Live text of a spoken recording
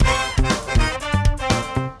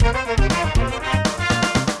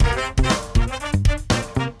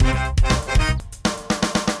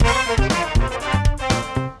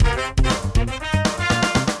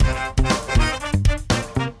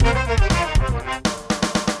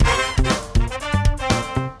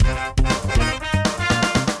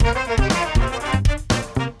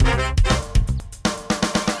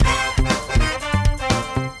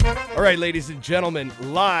ladies and gentlemen,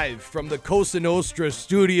 live from the Cosa Nostra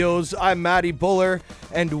studios. I'm Matty Buller,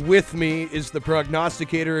 and with me is the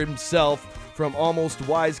prognosticator himself from Almost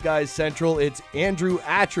Wise Guys Central. It's Andrew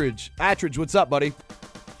Attridge. Attridge, what's up, buddy?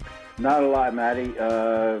 Not a lot, Matty.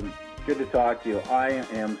 Good to talk to you. I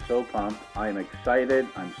am so pumped. I'm excited.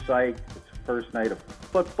 I'm psyched. It's the first night of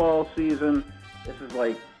football season. This is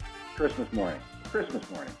like Christmas morning. Christmas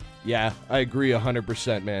morning. Yeah, I agree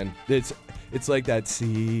 100%, man. It's like that,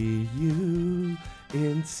 see you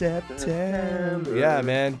in September. Yeah,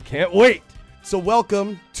 man, can't wait. So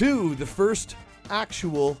welcome to the first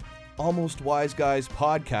actual Almost Wise Guys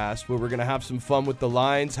podcast, where we're going to have some fun with the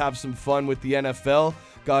Lions, have some fun with the NFL.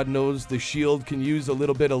 God knows the Shield can use a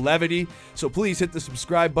little bit of levity. So please hit the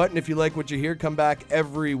subscribe button if you like what you hear. Come back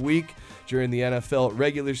every week during the NFL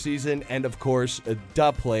regular season and, of course, the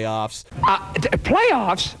playoffs.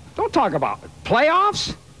 Playoffs? Don't talk about it.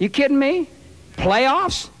 Playoffs? You kidding me?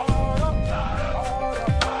 Playoffs?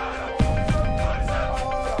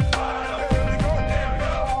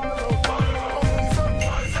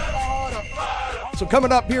 So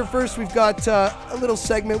coming up here first, we've got a little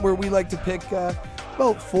segment where we like to pick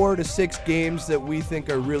about 4 to 6 games that we think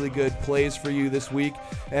are really good plays for you this week.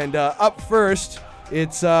 And up first,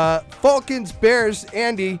 it's Falcons Bears.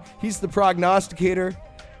 Andy, he's the prognosticator.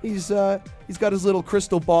 He's got his little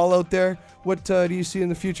crystal ball out there. What do you see in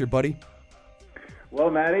the future, buddy? Well,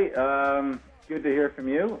 Matty, good to hear from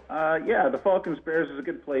you. Yeah, the Falcons Bears is a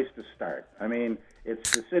good place to start. I mean,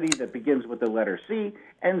 it's the city that begins with the letter C,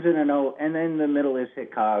 ends in an O, and then the middle is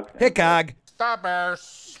Hickog. Hickog. The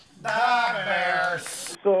Bears. The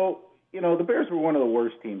Bears. So, the Bears were one of the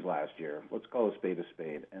worst teams last year. Let's call a spade a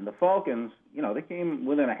spade. And the Falcons, they came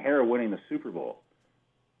within a hair of winning the Super Bowl.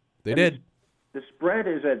 They did. The spread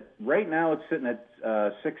is right now it's sitting at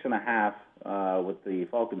 6.5 with the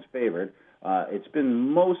Falcons favored. It's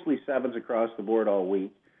been mostly sevens across the board all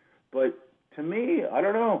week. But to me, I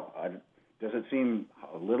don't know. Does it seem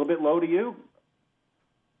a little bit low to you?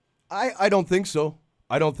 I don't think so.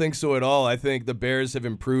 I don't think so at all. I think the Bears have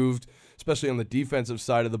improved, especially on the defensive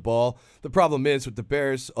side of the ball. The problem is with the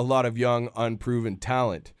Bears, a lot of young, unproven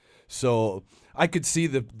talent. So I could see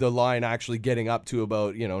the line actually getting up to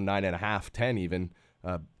about 9.5, 10 even.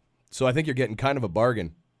 So I think you're getting kind of a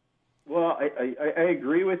bargain. Well, I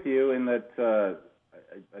agree with you in that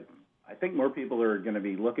I think more people are going to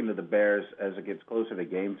be looking to the Bears as it gets closer to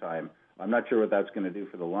game time. I'm not sure what that's going to do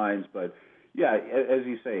for the Lions, but yeah, as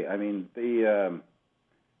you say, I mean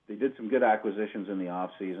they did some good acquisitions in the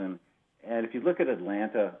offseason. And if you look at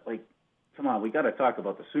Atlanta, come on, we got to talk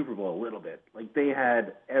about the Super Bowl a little bit. They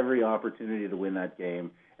had every opportunity to win that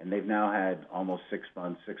game, and they've now had almost 6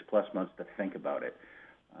 months, 6+ months to think about it.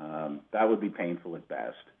 That would be painful at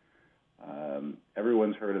best.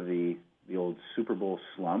 Everyone's heard of the old Super Bowl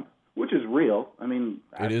slump, which is real. I mean,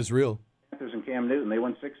 it is real. Panthers and Cam Newton, they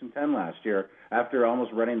won 6-10 last year after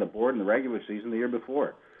almost running the board in the regular season the year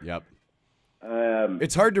before. Yep.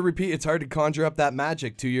 It's hard to repeat. It's hard to conjure up that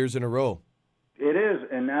magic 2 years in a row. It is,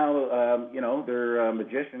 and now, their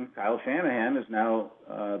magician, Kyle Shanahan, is now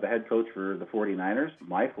the head coach for the 49ers,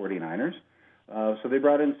 my 49ers. So they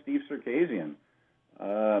brought in Steve Sarkisian,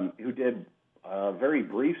 who did a very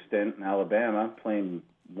brief stint in Alabama, playing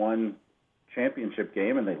one championship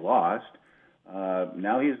game, and they lost.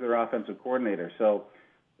 Now he's their offensive coordinator. So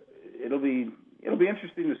it'll be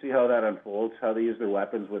interesting to see how that unfolds, how they use their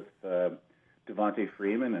weapons with Devontae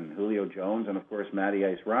Freeman and Julio Jones, and, of course, Matty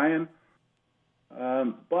Ice Ryan.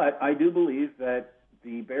 But I do believe that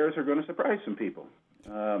the Bears are going to surprise some people.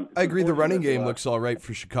 I agree. The running game looks all right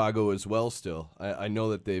for Chicago as well. Still, I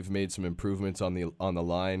know that they've made some improvements on the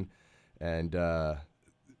line, and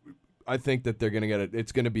I think that they're going to get it.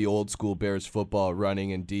 It's going to be old school Bears football,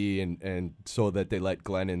 running and D, and so that they let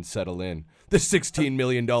Glennon settle in. The $16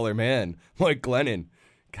 million man, Mike Glennon.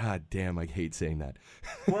 God damn, I hate saying that.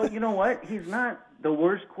 Well, you know what? He's not the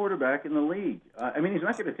worst quarterback in the league. He's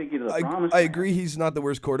not going to take you to the promised land. I agree he's not the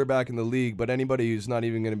worst quarterback in the league, but anybody who's not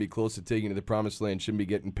even going to be close to taking you to the promised land shouldn't be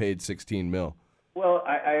getting paid $16 million. Well,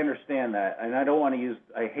 I understand that, and I don't want to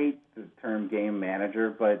I hate the term game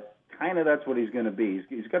manager, but kind of that's what he's going to be.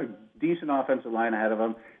 He's got a decent offensive line ahead of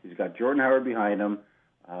him. He's got Jordan Howard behind him.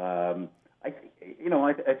 I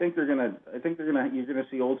think you're gonna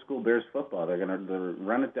see old school Bears football. They're gonna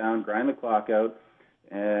run it down, grind the clock out,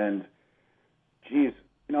 and geez,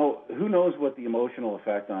 who knows what the emotional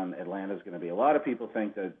effect on Atlanta is going to be. A lot of people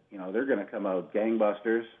think that they're going to come out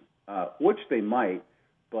gangbusters, which they might.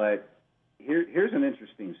 But here's an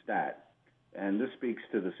interesting stat, and this speaks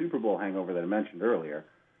to the Super Bowl hangover that I mentioned earlier.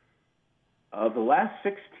 Of the last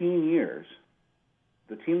 16 years,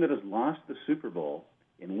 the team that has lost the Super Bowl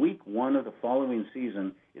in week 1 of the following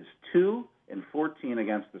season is 2-14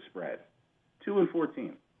 against the spread.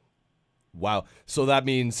 2-14. Wow. So that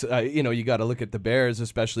means, you got to look at the Bears,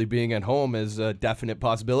 especially being at home, as a definite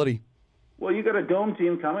possibility. Well, you got a dome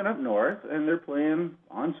team coming up north, and they're playing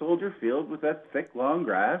on Soldier Field with that thick, long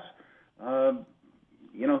grass.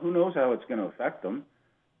 Who knows how it's going to affect them.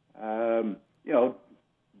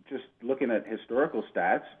 Just looking at historical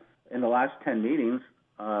stats, in the last 10 meetings,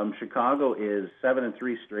 Chicago is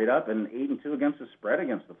 7-3 straight up and 8-2 against the spread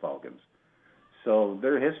against the Falcons. So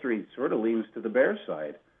their history sort of leans to the Bears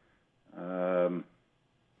side. I'm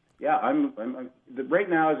right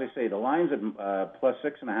now, as I say, the line's at plus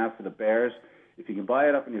 6.5 for the Bears. If you can buy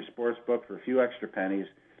it up in your sports book for a few extra pennies,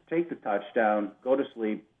 take the touchdown, go to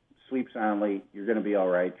sleep soundly. You're going to be all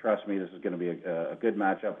right. Trust me, this is going to be a good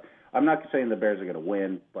matchup. I'm not saying the Bears are going to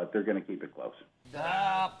win, but they're going to keep it close.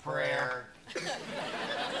 The prayer.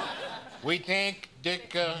 We thank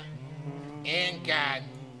Ditka and God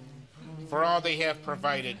for all they have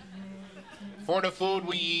provided. For the food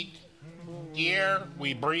we eat, the air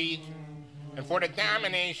we breathe, and for the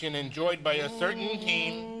domination enjoyed by a certain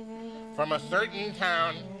team from a certain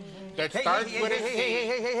town that starts with a C.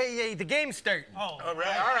 Hey, the game start. All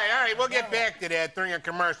right. We'll get back to that during a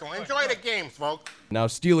commercial. Enjoy the games, folks. Now,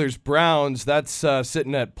 Steelers-Browns, that's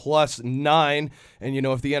sitting at plus 9. And,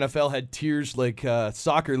 if the NFL had tiers like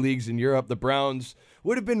soccer leagues in Europe, the Browns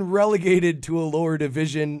would have been relegated to a lower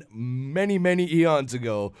division many, many eons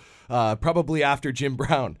ago, probably after Jim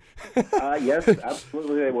Brown. Yes,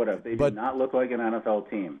 absolutely they would have. They do not look like an NFL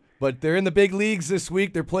team. But they're in the big leagues this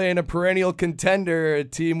week. They're playing a perennial contender, a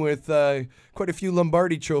team with quite a few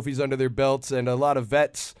Lombardi trophies under their belts and a lot of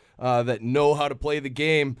vets that know how to play the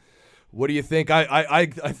game. What do you think? I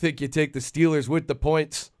think you take the Steelers with the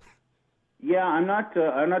points. Yeah, I'm not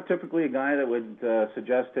typically a guy that would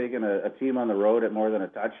suggest taking a team on the road at more than a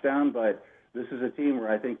touchdown, but this is a team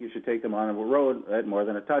where I think you should take them on the road at more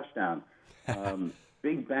than a touchdown.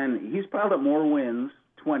 Big Ben, he's piled up more wins,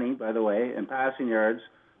 20 by the way, and passing yards,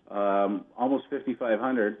 almost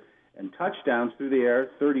 5,500, and touchdowns through the air,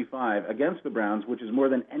 35 against the Browns, which is more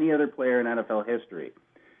than any other player in NFL history.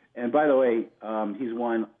 And by the way, he's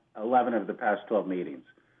won 11 of the past 12 meetings.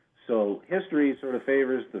 So history sort of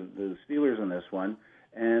favors the Steelers in this one.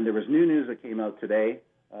 And there was new news that came out today.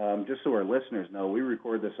 Just so our listeners know, we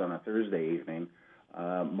record this on a Thursday evening.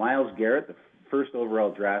 Myles Garrett, the first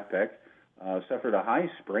overall draft pick, suffered a high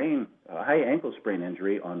ankle sprain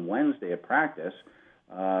injury on Wednesday at practice.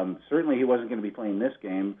 Certainly he wasn't going to be playing this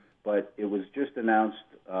game, but it was just announced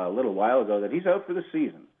a little while ago that he's out for the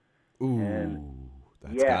season.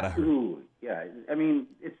 That's gotta hurt. Yeah. I mean,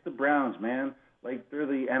 it's the Browns, man. Like, they're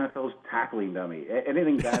the NFL's tackling dummy.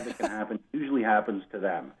 Anything bad that can happen usually happens to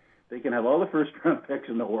them. They can have all the first-round picks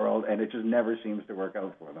in the world, and it just never seems to work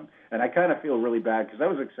out for them. And I kind of feel really bad because I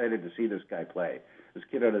was excited to see this guy play. This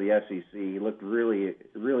kid out of the SEC, he looked really,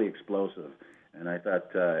 really explosive. And I thought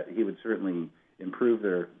he would certainly improve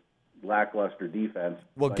their lackluster defense.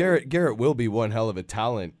 Well, Garrett will be one hell of a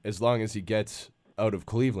talent as long as he gets out of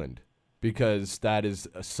Cleveland, because that is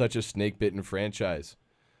such a snake-bitten franchise.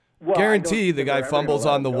 Well, guarantee the guy fumbles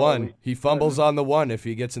on the one. He fumbles on the one if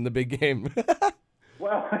he gets in the big game.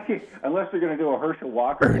 Well, unless they're going to do a Herschel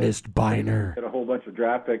Walker. Ernest Biner. Get a whole bunch of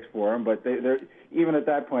draft picks for him, but they're even at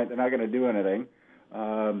that point, they're not going to do anything.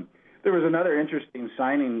 There was another interesting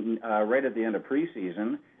signing right at the end of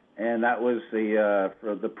preseason, and that was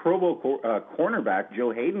for the Pro Bowl cornerback,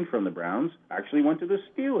 Joe Hayden from the Browns, actually went to the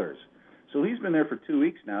Steelers. So he's been there for 2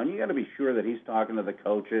 weeks now, and you got to be sure that he's talking to the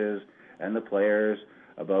coaches and the players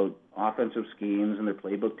about offensive schemes and their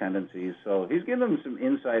playbook tendencies. So he's giving them some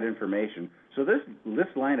inside information. So this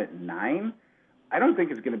line at 9, I don't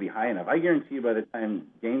think it's going to be high enough. I guarantee you by the time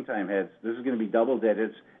game time hits, this is going to be double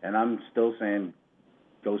digits, and I'm still saying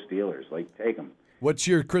go Steelers. Like, take them. What's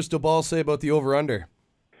your crystal ball say about the over-under?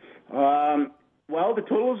 Well, the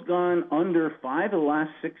total's gone under 5 of the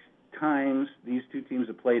last 6 times these two teams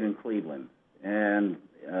have played in Cleveland. And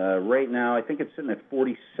right now, I think it's sitting at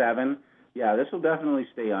 47. Yeah, this will definitely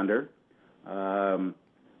stay under. I'm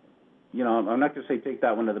not going to say take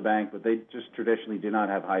that one to the bank, but they just traditionally do not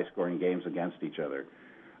have high-scoring games against each other.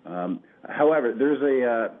 However, there's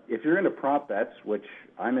if you're into prop bets, which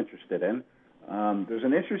I'm interested in, there's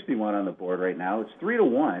an interesting one on the board right now. It's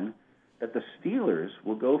 3-1 that the Steelers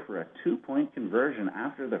will go for a 2-point conversion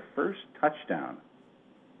after the first touchdown.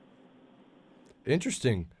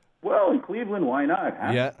 Interesting. Well, in Cleveland, why not?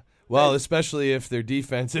 Huh? Yeah. Well, especially if their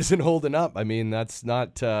defense isn't holding up. I mean, that's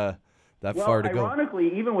not that far to go.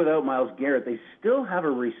 Ironically, even without Myles Garrett, they still have a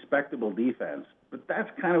respectable defense. But that's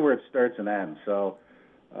kind of where it starts and ends. So,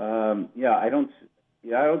 I don't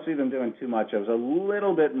Yeah, I don't see them doing too much. I was a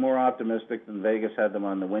little bit more optimistic than Vegas had them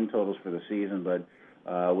on the win totals for the season, but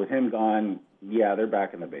with him gone, yeah, they're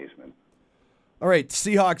back in the basement. All right,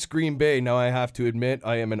 Seahawks, Green Bay. Now I have to admit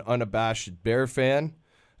I am an unabashed Bear fan.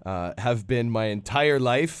 Have been my entire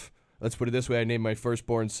life. Let's put it this way. I named my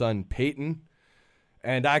firstborn son Peyton.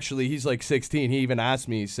 And actually, he's like 16. He even asked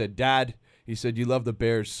me, he said, Dad, he said, you love the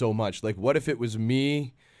Bears so much. Like, what if it was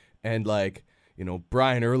me and, like, you know,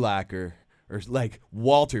 Brian Urlacher or, like,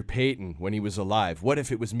 Walter Payton when he was alive? What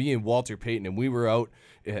if it was me and Walter Payton and we were out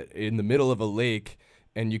in the middle of a lake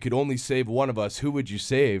and you could only save one of us? Who would you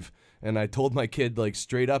save? And I told my kid, like,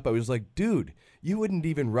 straight up, I was like, dude, you wouldn't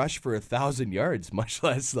even rush for 1,000 yards, much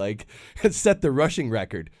less, like, set the rushing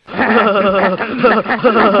record. So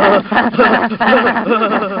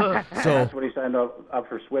that's what he signed up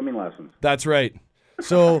for, swimming lessons. That's right.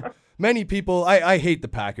 So many people, I hate the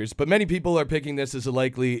Packers, but many people are picking this as a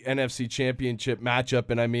likely NFC Championship matchup,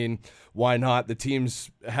 and I mean, why not? The teams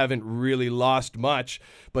haven't really lost much,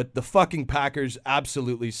 but the fucking Packers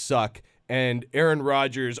absolutely suck. And Aaron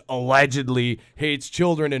Rodgers allegedly hates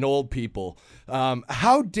children and old people.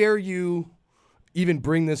 How dare you even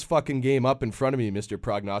bring this fucking game up in front of me, Mr.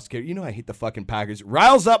 Prognosticator? You know I hate the fucking Packers.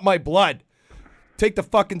 Riles up my blood. Take the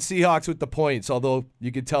fucking Seahawks with the points, although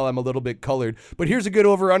you could tell I'm a little bit colored. But here's a good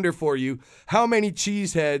over-under for you. How many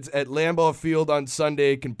cheeseheads at Lambeau Field on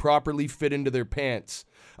Sunday can properly fit into their pants?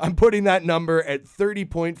 I'm putting that number at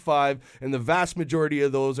 30.5, and the vast majority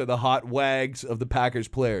of those are the hot wags of the Packers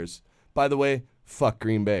players. By the way, fuck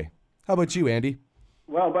Green Bay. How about you, Andy?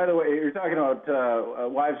 Well, by the way, you're talking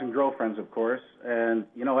about wives and girlfriends, of course. And,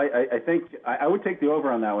 you know, I think I would take the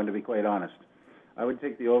over on that one, to be quite honest. I would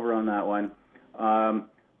take the over on that one.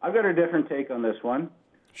 I've got a different take on this one.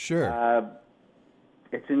 Sure.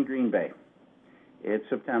 It's in Green Bay. It's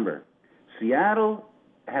September. Seattle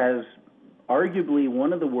has arguably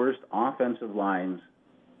one of the worst offensive lines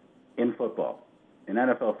in football, in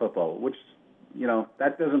NFL football, which, you know,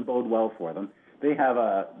 that doesn't bode well for them. They have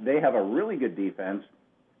a really good defense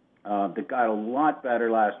that got a lot better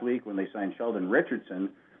last week when they signed Sheldon Richardson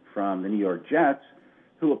from the New York Jets,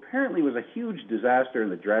 who apparently was a huge disaster in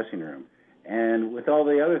the dressing room. And with all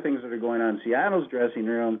the other things that are going on in Seattle's dressing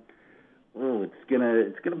room, it's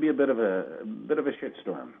gonna be a bit of a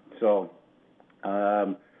shitstorm. So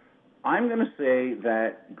I'm gonna say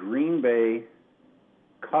that Green Bay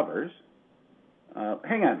covers.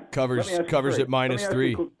 Hang on. Covers at -3. Let me ask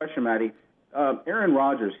you a quick question, Matty. Aaron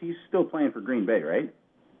Rodgers, he's still playing for Green Bay, right?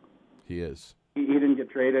 He is. He didn't get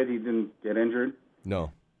traded. He didn't get injured.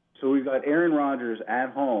 No. So we've got Aaron Rodgers at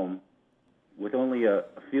home with only a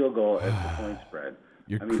field goal as the point spread.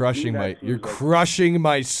 You're crushing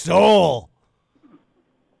my soul.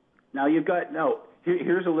 Now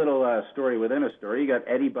here's a little story within a story. You got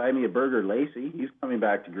Eddie Buy Me a Burger Lacey. He's coming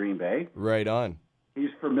back to Green Bay. Right on.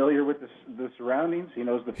 He's familiar with the surroundings. He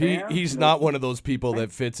knows the fans. He's not one of those people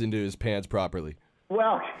that fits into his pants properly.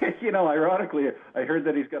 Well, you know, ironically, I heard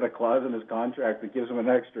that he's got a clause in his contract that gives him an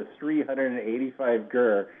extra $385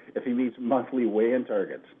 GER if he meets monthly weigh-in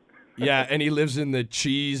targets. Yeah, and he lives in the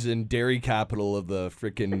cheese and dairy capital of the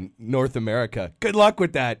frickin' North America. Good luck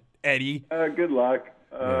with that, Eddie. Good luck.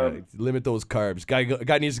 Limit those carbs.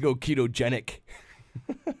 Guy needs to go ketogenic.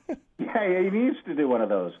 Yeah, he needs to do one of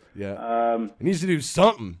those. Yeah, he needs to do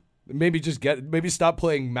something. Maybe stop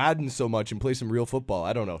playing Madden so much and play some real football.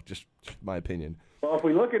 I don't know, just my opinion. Well, if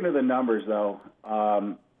we look into the numbers, though,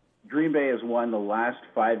 Green Bay has won the last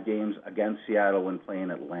 5 games against Seattle when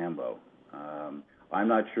playing at Lambeau. I'm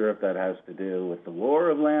not sure if that has to do with the lore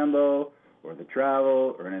of Lambeau or the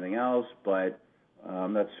travel or anything else, but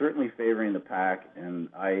that's certainly favoring the Pack, and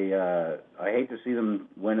I hate to see them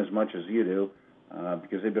win as much as you do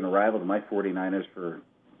because they've been a rival to my 49ers for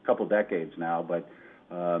a couple decades now, but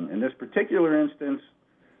in this particular instance,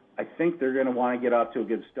 I think they're going to want to get off to a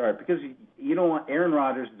good start because you don't want Aaron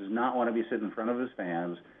Rodgers does not want to be sitting in front of his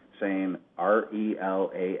fans saying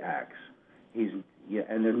RELAX.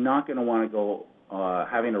 And they're not going to want to go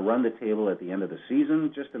having to run the table at the end of the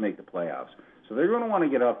season just to make the playoffs. So they're going to want to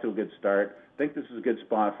get off to a good start. I think this is a good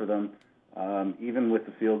spot for them. Even with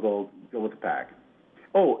the field goal, go with the Pack.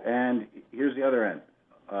 Oh, and here's the other end.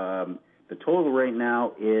 The total right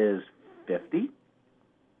now is 50.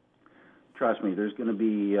 Trust me, there's going to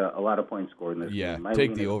be a lot of points scored in this game.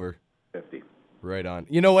 Take the over. 50. Right on.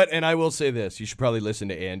 You know what? And I will say this. You should probably listen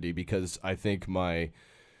to Andy because I think my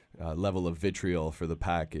level of vitriol for the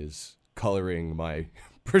Pack is coloring my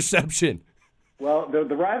perception. Well, the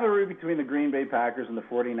rivalry between the Green Bay Packers and the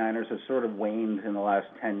 49ers has sort of waned in the last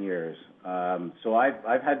 10 years. So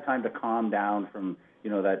I've had time to calm down from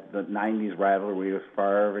that the '90s rivalry with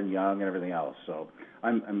Favre and Young and everything else. So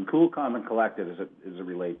I'm cool, calm, and collected as it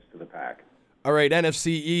relates to the Pack. All right, NFC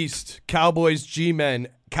East, Cowboys, G-Men.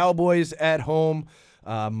 Cowboys at home,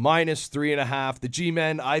 minus 3.5. The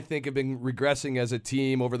G-Men, I think, have been regressing as a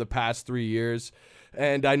team over the past 3 years.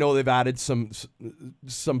 And I know they've added some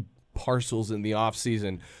parcels in the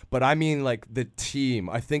offseason, but I mean like the team.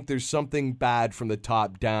 I think there's something bad from the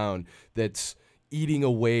top down that's eating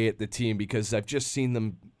away at the team because I've just seen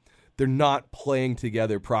them. They're not playing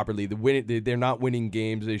together properly. They're not winning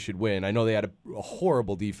games they should win. I know they had a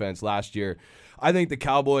horrible defense last year. I think the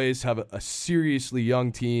Cowboys have a seriously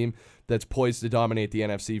young team that's poised to dominate the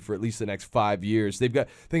NFC for at least the next 5 years. They've got,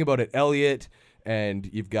 think about it, Elliott, and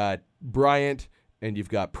you've got Bryant, and you've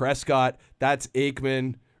got Prescott. That's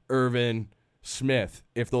Aikman, Irvin, Smith.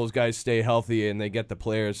 If those guys stay healthy and they get the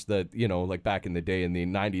players that, like back in the day in the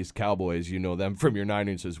 90s Cowboys, them from your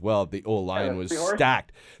Niners as well. The O-line was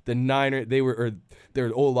stacked.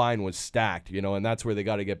 Their O-line was stacked, and that's where they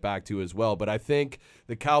got to get back to as well. But I think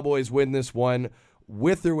the Cowboys win this one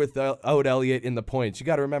with or without Elliott in the points. You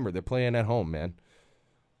got to remember, they're playing at home, man.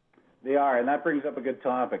 They are, and that brings up a good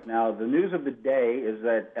topic. Now, the news of the day is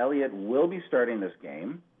that Elliott will be starting this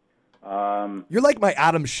game. You're like my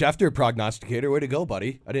Adam Schefter prognosticator. Way to go,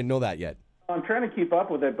 buddy. I didn't know that yet. I'm trying to keep up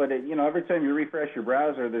with it, but every time you refresh your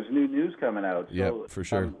browser, there's new news coming out. So, yeah, for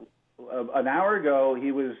sure. An hour ago,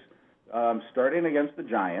 he was starting against the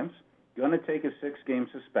Giants, going to take a 6-game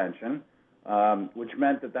suspension, which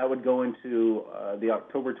meant that would go into the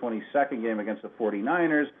October 22nd game against the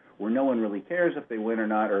 49ers, where no one really cares if they win or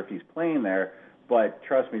not or if he's playing there. But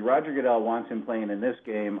trust me, Roger Goodell wants him playing in this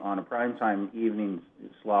game on a primetime evening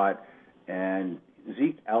slot, and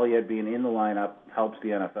Zeke Elliott being in the lineup helps the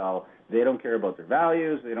NFL. They don't care about their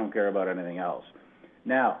values. They don't care about anything else.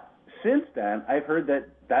 Now, since then, I've heard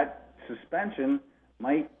that suspension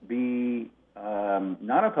might be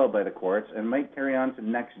not upheld by the courts and might carry on to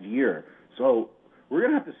next year. So we're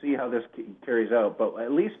going to have to see how this carries out. But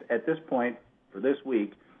at least at this point, for this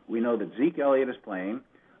week, we know that Zeke Elliott is playing.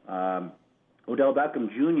 Odell Beckham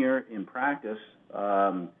Jr. in practice,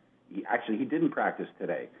 he didn't practice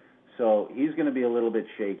today. So he's going to be a little bit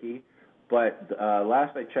shaky. But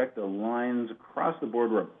last I checked, the lines across the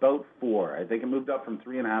board were about 4. I think it moved up from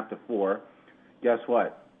 3.5 to 4. Guess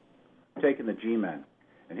what? I'm taking the G-Men.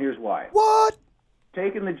 And here's why. What?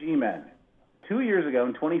 Taking the G-Men. 2 years ago,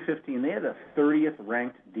 in 2015, they had a 30th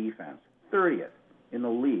ranked defense. 30th in the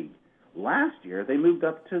league. Last year, they moved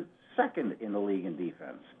up to 2nd in the league in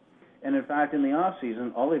defense. And in fact, in the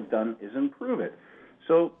offseason, all they've done is improve it.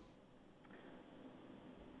 So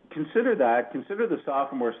consider that. Consider the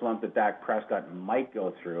sophomore slump that Dak Prescott might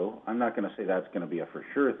go through. I'm not going to say that's going to be a for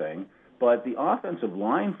sure thing. But the offensive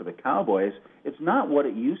line for the Cowboys, it's not what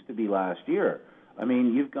it used to be last year. I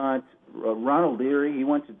mean, you've got Ronald Leary. He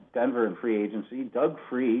went to Denver in free agency. Doug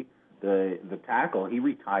Free, the tackle, he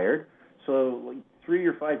retired. So 3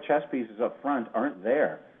 or 5 chess pieces up front aren't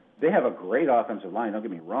there. They have a great offensive line, don't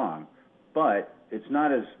get me wrong, but it's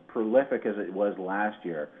not as prolific as it was last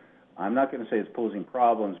year. I'm not going to say it's posing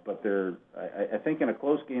problems, but I think in a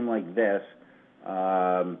close game like this,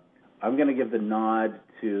 I'm going to give the nod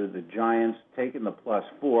to the Giants taking the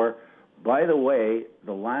 +4. By the way,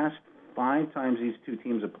 the last 5 times these two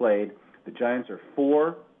teams have played, the Giants are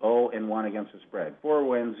 4-0-1 against the spread. 4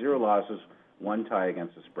 wins, 0 losses, 1 tie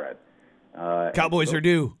against the spread. Cowboys are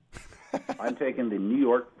due. I'm taking the New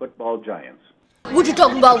York Football Giants. What you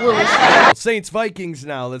talking about, Willis? Saints Vikings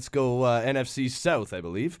now. Let's go NFC South, I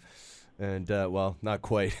believe. And not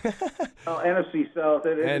quite. NFC South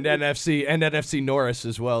and NFC Norris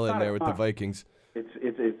as well in there with the Vikings.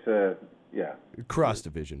 It's cross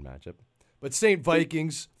division matchup. But Saint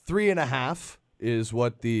Vikings 3.5 is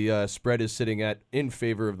what the spread is sitting at in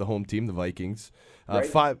favor of the home team, the Vikings. Right.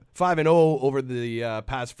 5-0 over the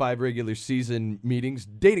past 5 regular season meetings,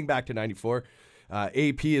 dating back to '94.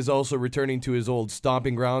 AP is also returning to his old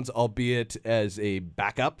stomping grounds, albeit as a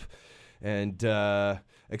backup, and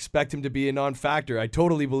expect him to be a non-factor. I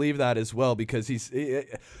totally believe that as well, because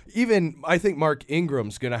I think Mark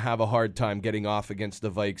Ingram's going to have a hard time getting off against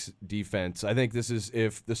the Vikes defense. I think this is,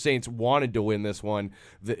 if the Saints wanted to win this one,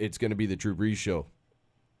 it's going to be the Drew Brees show.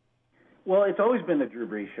 Well, it's always been the Drew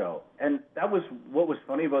Brees show, and that was what was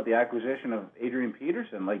funny about the acquisition of Adrian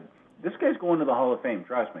Peterson. Like, this guy's going to the Hall of Fame,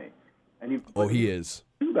 trust me. And he is.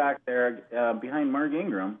 Back there behind Mark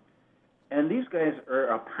Ingram, and these guys are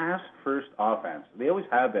a pass-first offense. They always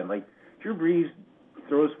have been. Like, Drew Brees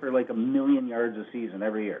throws for like 1 million yards a season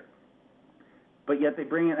every year. But yet they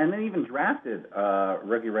bring in, and they even drafted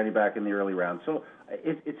rookie running back in the early round. So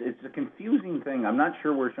it's a confusing thing. I'm not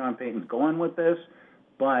sure where Sean Payton's going with this,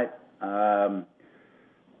 but I'm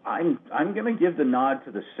going to give the nod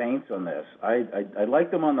to the Saints on this. I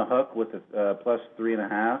like them on the hook with the plus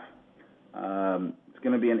 3.5. It's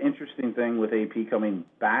going to be an interesting thing with AP coming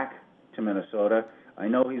back to Minnesota. I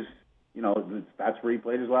know he's, that's where he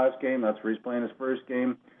played his last game. That's where he's playing his first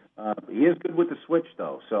game. He is good with the switch,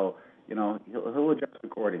 though, so he'll adjust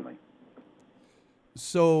accordingly.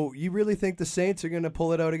 So you really think the Saints are going to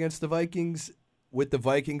pull it out against the Vikings with the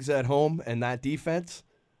Vikings at home and that defense?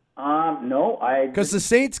 No, because the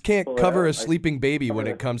Saints can't cover a sleeping baby when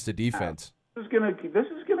it comes to defense. This is gonna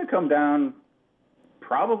come down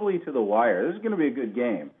probably to the wire. This is going to be a good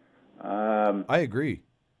game. I agree.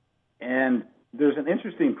 And there's an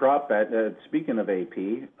interesting prop bet. Speaking of AP,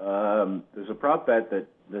 there's a prop bet that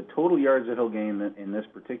the total yards that he'll gain in this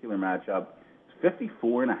particular matchup is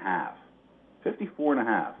 54.5.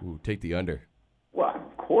 54.5. Ooh, take the under. Well,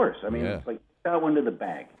 of course. I mean, it's like that one to the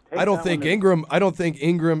bank. I don't think Ingram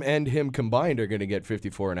and him combined are going to get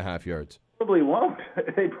 54.5 yards. Probably won't.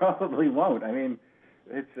 They probably won't. I mean,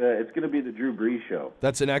 it's going to be the Drew Brees show.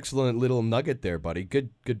 That's an excellent little nugget there, buddy.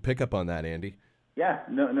 Good pickup on that, Andy. Yeah,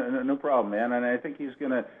 no problem, man. And I think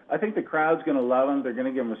I think the crowd's gonna love him. They're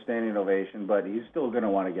gonna give him a standing ovation, but he's still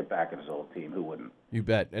gonna want to get back in his old team. Who wouldn't? You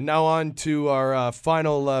bet. And now on to our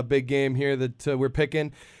final big game here that we're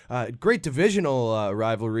picking. Great divisional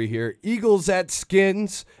rivalry here. Eagles at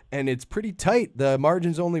Skins, and it's pretty tight. The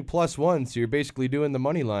margin's only +1, so you're basically doing the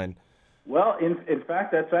money line. Well, in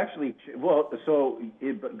fact, that's actually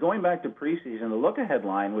going back to preseason, the look-ahead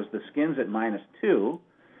line was the Skins at -2.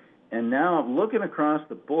 And now, looking across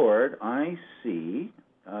the board, I see,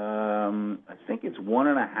 I think it's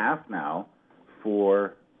 1.5 now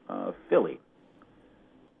for Philly.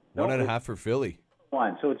 1.5 for Philly.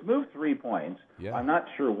 One. So it's moved 3 points. Yeah. I'm not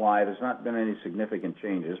sure why. There's not been any significant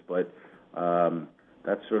changes, but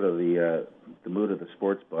that's sort of the mood of the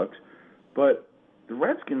sports books. But the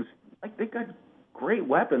Redskins, they got great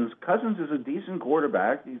weapons. Cousins is a decent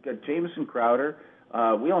quarterback. He's got Jamison Crowder.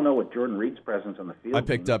 We all know what Jordan Reed's presence on the field. I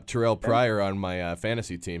picked up Terrell Pryor on my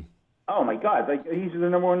fantasy team. Oh my God! He's the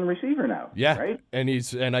number 1 receiver now. Yeah, right. And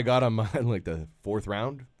I got him in like the 4th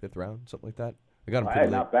round, 5th round, something like that. I got him pretty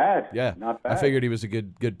late. Not bad. Yeah, not bad. I figured he was a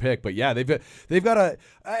good pick, but yeah, they've got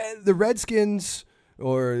the Redskins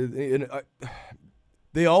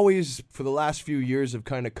they always for the last few years have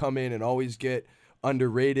kind of come in and always get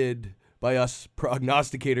underrated by us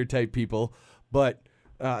prognosticator type people, but.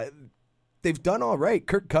 They've done all right.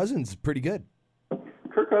 Kirk Cousins is pretty good.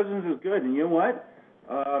 Kirk Cousins is good, and you know what?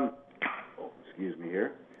 Excuse me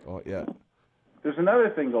here. Oh, yeah. There's another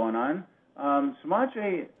thing going on.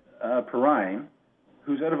 Samaje Perine,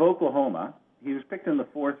 who's out of Oklahoma, he was picked in the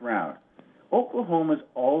 4th round. Oklahoma's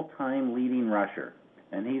all-time leading rusher,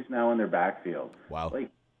 and he's now in their backfield. Wow.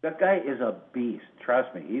 That guy is a beast.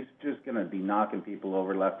 Trust me. He's just going to be knocking people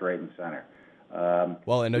over left, right, and center.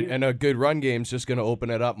 And a good run game's just going to open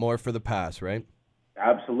it up more for the pass, right?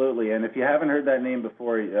 Absolutely. And if you haven't heard that name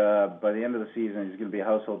before, by the end of the season, he's going to be a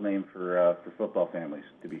household name for football families,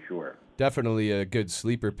 to be sure. Definitely a good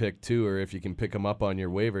sleeper pick, too, or if you can pick him up on your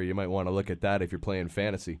waiver, you might want to look at that if you're playing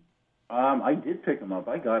fantasy. I did pick him up.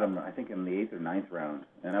 I got him, I think, in the 8th or 9th round,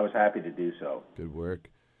 and I was happy to do so. Good work.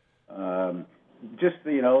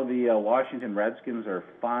 The Washington Redskins are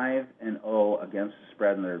 5-0 against the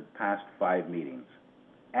spread in their past 5 meetings,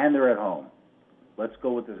 and they're at home. Let's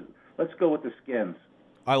go with the Skins.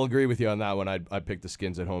 I'll agree with you on that one. I picked the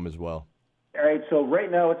Skins at home as well. All right, so right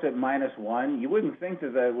now it's at -1. You wouldn't think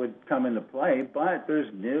that would come into play, but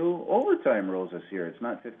there's new overtime rules this year. It's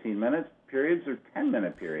not 15-minute periods or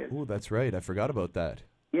 10-minute periods. Oh, that's right. I forgot about that.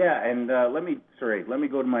 Yeah, and let me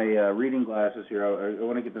go to my reading glasses here. I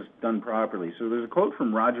want to get this done properly. So there's a quote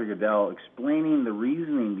from Roger Goodell explaining the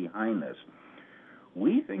reasoning behind this.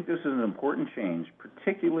 We think this is an important change,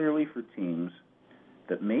 particularly for teams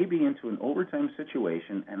that may be into an overtime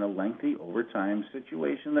situation and a lengthy overtime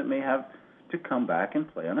situation that may have to come back and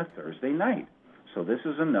play on a Thursday night. So this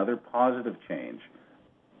is another positive change,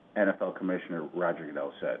 NFL Commissioner Roger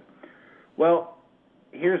Goodell said. Well,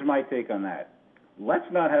 here's my take on that. Let's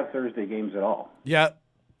not have Thursday games at all. Yeah.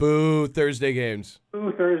 Boo Thursday games.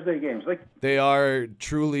 Boo Thursday games. They are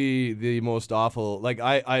truly the most awful.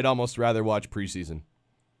 I'd almost rather watch preseason.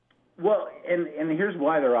 Well, and here's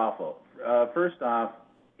why they're awful. First off,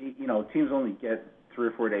 teams only get 3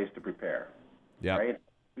 or 4 days to prepare. Yeah. Right?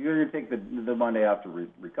 You're going to take the Monday off to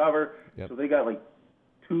recover. Yep. So they got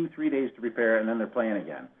 2-3 days to prepare, and then they're playing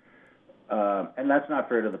again. And that's not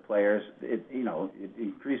fair to the players. It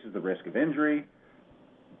increases the risk of injury.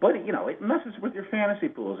 But, it messes with your fantasy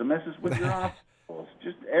pools. It messes with your off pools,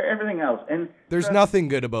 just everything else. And there's nothing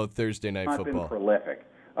good about Thursday night not football. Been prolific.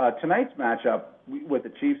 Tonight's matchup with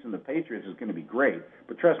the Chiefs and the Patriots is going to be great.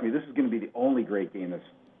 But trust me, this is going to be the only great game that's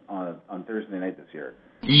on Thursday night this year.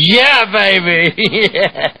 Yeah, baby.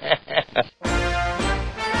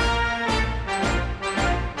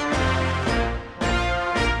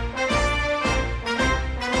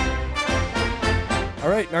 All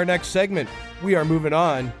right, in our next segment, we are moving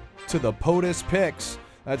on to the POTUS Picks.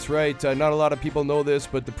 That's right. Not a lot of people know this,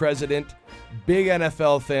 but the president, big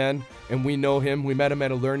NFL fan, and we know him. We met him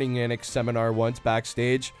at a Learning Annex seminar once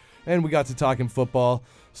backstage, and we got to talking football.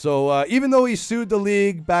 So even though he sued the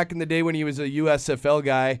league back in the day when he was a USFL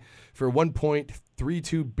guy for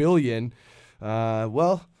 $1.32 billion,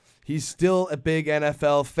 well, he's still a big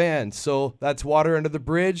NFL fan. So that's water under the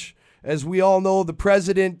bridge. As we all know, the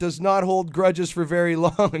president does not hold grudges for very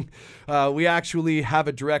long. We actually have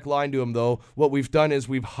a direct line to him, though. What we've done is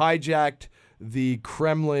we've hijacked the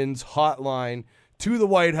Kremlin's hotline to the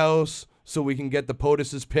White House so we can get the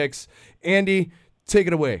POTUS's picks. Andy, take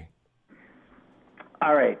it away.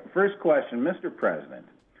 All right, first question, Mr. President.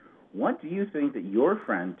 What do you think that your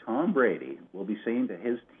friend Tom Brady will be saying to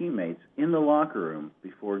his teammates in the locker room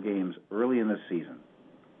before games early in the season?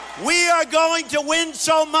 We are going to win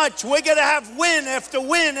so much. We're going to have win after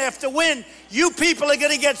win after win. You people are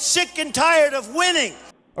going to get sick and tired of winning.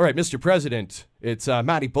 All right, Mr. President, it's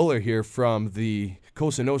Matty Buller here from the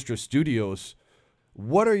Cosa Nostra studios.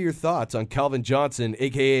 What are your thoughts on Calvin Johnson,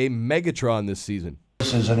 a.k.a. Megatron, this season?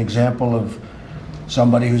 This is an example of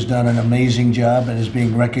somebody who's done an amazing job and is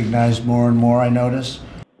being recognized more and more, I notice.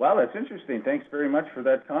 Well, that's interesting. Thanks very much for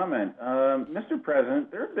that comment. Mr. President,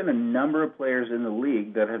 there have been a number of players in the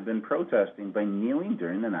league that have been protesting by kneeling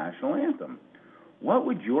during the national anthem. What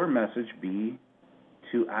would your message be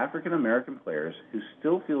to African-American players who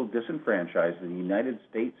still feel disenfranchised in the United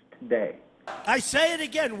States today? I say it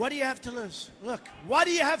again. What do you have to lose? Look, what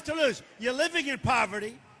do you have to lose? You're living in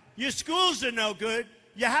poverty. Your schools are no good.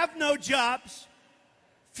 You have no jobs.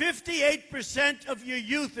 58% of your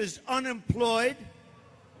youth is unemployed.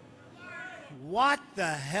 What the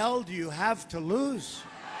hell do you have to lose?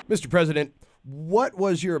 Mr. President, what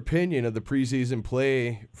was your opinion of the preseason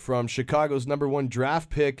play from Chicago's #1 draft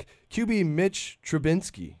pick, QB Mitch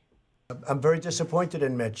Trubisky? I'm very disappointed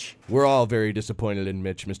in Mitch. We're all very disappointed in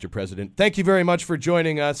Mitch, Mr. President. Thank you very much for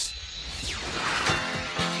joining us.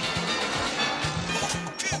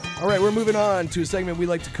 All right, we're moving on to a segment we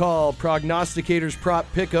like to call Prognosticators Prop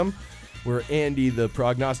Pick'em, where Andy, the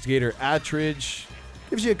prognosticator Attridge,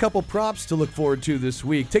 gives you a couple props to look forward to this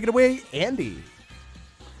week. Take it away, Andy.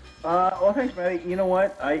 Well, thanks, Matty. You know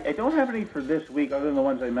what? I don't have any for this week other than the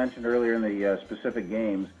ones I mentioned earlier in the specific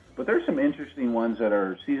games, but there's some interesting ones that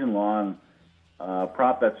are season-long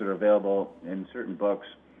prop bets that are available in certain books.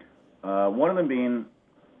 One of them being,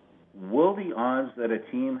 will the odds that a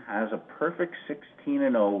team has a perfect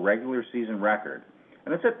 16-0 regular season record,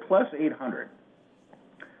 and it's at plus 800,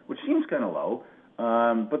 which seems kind of low,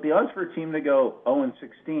 but the odds for a team to go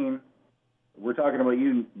 0-16, we're talking about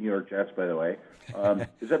you, New York Jets, by the way,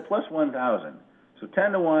 is at plus 1,000. So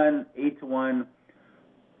 10-1, 8-1.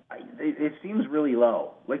 It seems really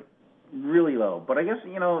low, like really low. But I guess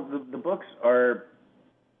the books are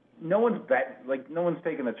no one's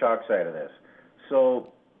taking the chalk side of this.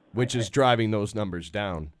 So which is driving those numbers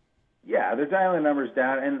down. Yeah, they're dialing the numbers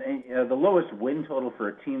down, and the lowest win total for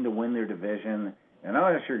a team to win their division. And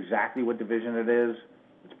I'm not sure exactly what division it is.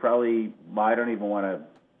 It's probably I don't even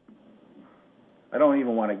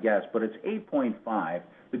want to guess, but it's 8.5.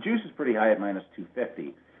 The juice is pretty high at minus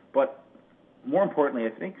 250. But more importantly, I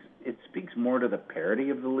think it speaks more to the parity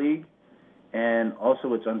of the league and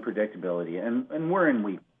also its unpredictability. And we're in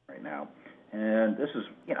week right now, and this is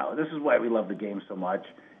why we love the game so much.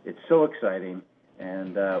 It's so exciting.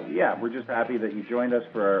 And, we're just happy that you joined us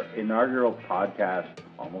for our inaugural podcast,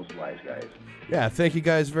 Almost Wise Guys. Yeah, thank you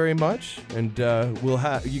guys very much. And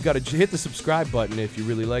you got to hit the subscribe button if you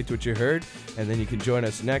really liked what you heard. And then you can join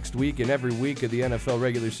us next week and every week of the NFL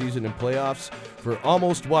regular season and playoffs for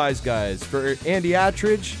Almost Wise Guys. For Andy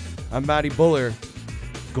Attridge, I'm Matty Buller.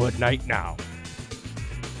 Good night now.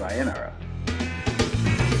 Sayonara.